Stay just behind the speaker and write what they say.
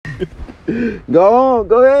Go on,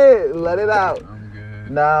 go ahead, let it out. I'm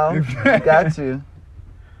good. No, you got to.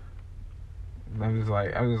 I'm just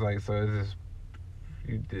like, so it's just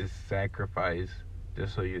you just sacrifice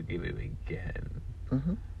just so you get it again.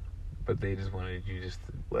 Mm-hmm. But they just wanted you just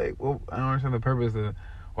to, like, well, I don't understand the purpose of.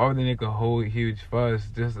 Why would they make a whole huge fuss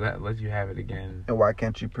just that let you have it again? And why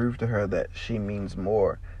can't you prove to her that she means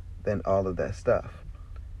more than all of that stuff?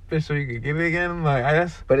 Just so you could get it again, like I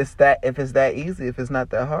guess. But it's that if it's that easy, if it's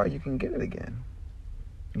not that hard, you can get it again.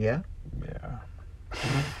 Yeah. Yeah.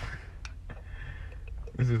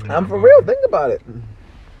 I'm for real. Think about it.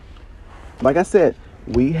 Like I said,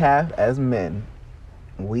 we have as men,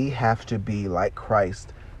 we have to be like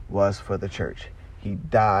Christ was for the church. He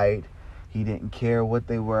died. He didn't care what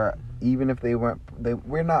they were, even if they weren't.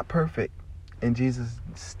 We're not perfect, and Jesus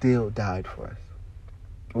still died for us.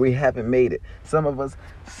 We haven't made it. Some of us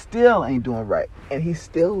still ain't doing right, and he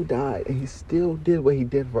still died, and he still did what he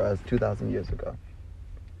did for us 2,000 years ago.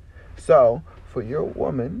 So for your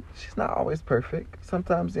woman, she's not always perfect.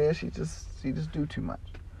 Sometimes, yeah, she just do too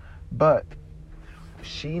much, but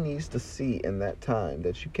she needs to see in that time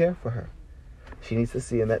that you care for her. She needs to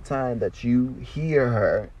see in that time that you hear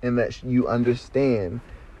her and that you understand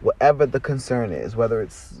whatever the concern is, whether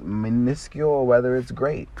it's minuscule or whether it's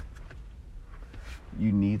great.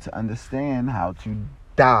 You need to understand how to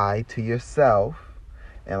die to yourself.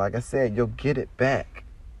 And like I said, you'll get it back.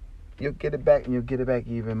 You'll get it back, and you'll get it back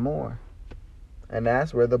even more. And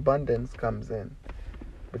that's where the abundance comes in.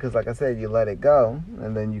 Because like I said, you let it go,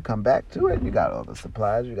 and then you come back to it. You got all the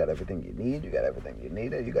supplies. You got everything you need. You got everything you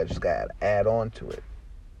needed. You just got to add on to it.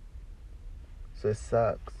 So it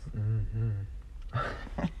sucks. Mm-hmm.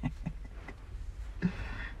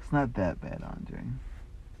 It's not that bad, Andre.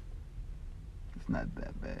 It's not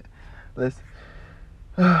that bad. Listen,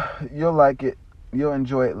 you'll like it. You'll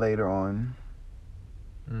enjoy it later on.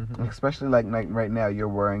 Mm-hmm. Especially like right now, you're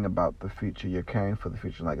worrying about the future. You're caring for the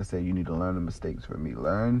future. Like I said, you need to learn the mistakes from me.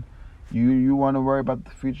 Learn. You want to worry about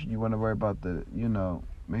the future. You want to worry about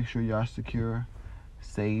make sure you are secure.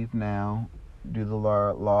 Save now. Do the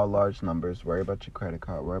law large numbers. Worry about your credit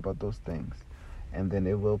card. Worry about those things. And then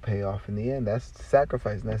it will pay off in the end. That's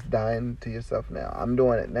sacrifice. And that's dying to yourself now. I'm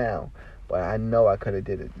doing it now. But I know I could have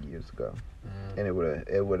did it years ago. And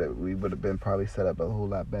we would have been probably set up a whole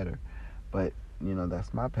lot better. But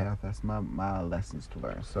that's my path. That's my lessons to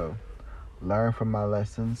learn. So learn from my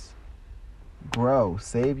lessons. Grow.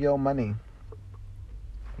 Save your money.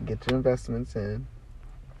 Get your investments in.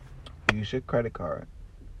 Use your credit card.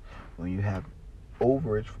 When you have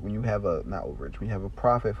overage, when you have a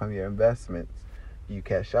profit from your investments, you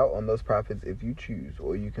cash out on those profits if you choose,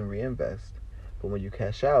 or you can reinvest. But when you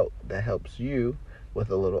cash out, that helps you with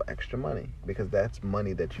a little extra money, because that's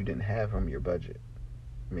money that you didn't have from your budget.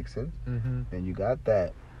 Make sense? Mm-hmm. And you got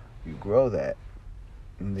that, you grow that,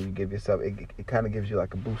 and then you give yourself, it kind of gives you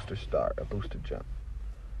like a booster start, a booster jump.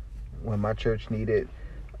 When my church but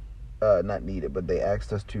they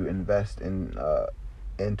asked us to invest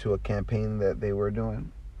into a campaign that they were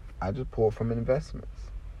doing, I just pulled from investments.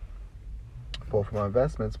 Pulled from my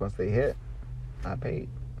investments. Once they hit, I paid.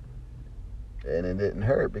 And it didn't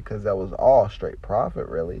hurt because that was all straight profit,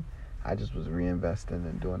 really. I just was reinvesting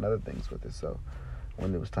and doing other things with it. So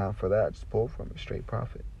when it was time for that, I just pulled from it, straight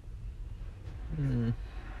profit. Yeah,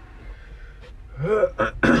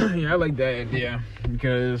 I like that idea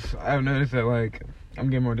because I've noticed that I'm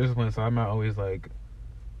getting more disciplined, so I'm not always like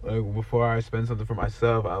before I spend something for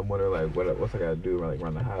myself, I'm wondering what's I gotta do,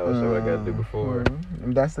 around the house or what I gotta do before.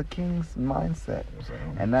 And that's the king's mindset. So,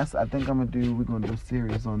 and that's, I think we're gonna do a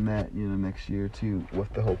series on that, next year too,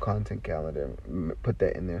 with the whole content calendar. Put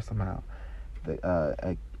that in there somehow.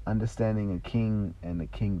 The understanding a king and a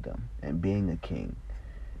kingdom and being a king.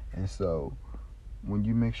 And so when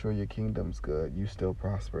you make sure your kingdom's good, you still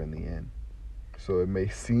prosper in the end. So it may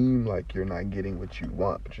seem like you're not getting what you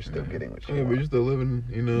want, but you're still getting what you want. But you're still living,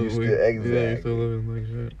 Exactly. Yeah, you're still living like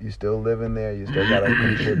shit. You still living there. You still gotta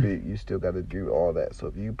contribute. You still gotta do all that. So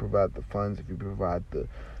if you provide the funds, if you provide the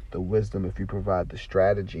wisdom, if you provide the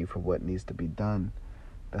strategy for what needs to be done,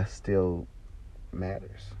 that still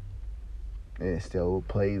matters. And it still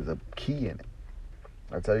plays a key in it.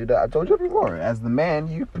 I tell you that. I told you before. As the man,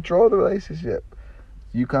 you control the relationship.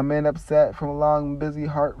 You come in upset from a long, busy,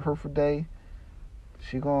 hurtful day.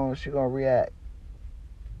 She gonna react.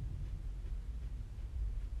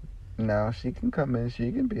 Now she can come in.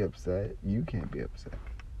 She can be upset. You can't be upset.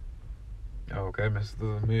 Okay, messes the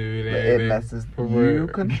mood. It messes. You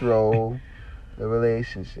control the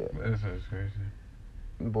relationship. That's crazy.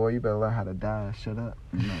 Boy, you better learn how to die. Shut up.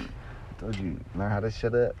 Told you, learn how to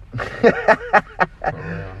shut up.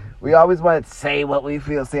 real. We always want to say what we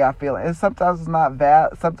feel, say our feeling. And sometimes it's not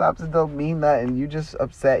valid. Sometimes it don't mean nothing. You just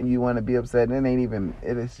upset and you want to be upset. And it ain't even,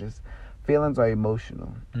 it is just, feelings are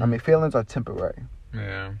emotional. I mean, feelings are temporary.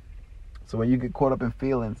 Yeah. So when you get caught up in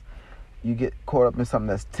feelings, you get caught up in something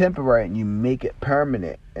that's temporary and you make it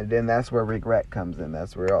permanent. And then that's where regret comes in.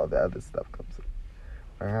 That's where all the other stuff comes in.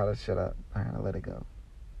 Learn how to shut up. Learn how to let it go.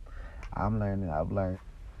 I'm learning. I've learned.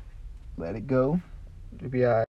 Let it go. You'll be all right.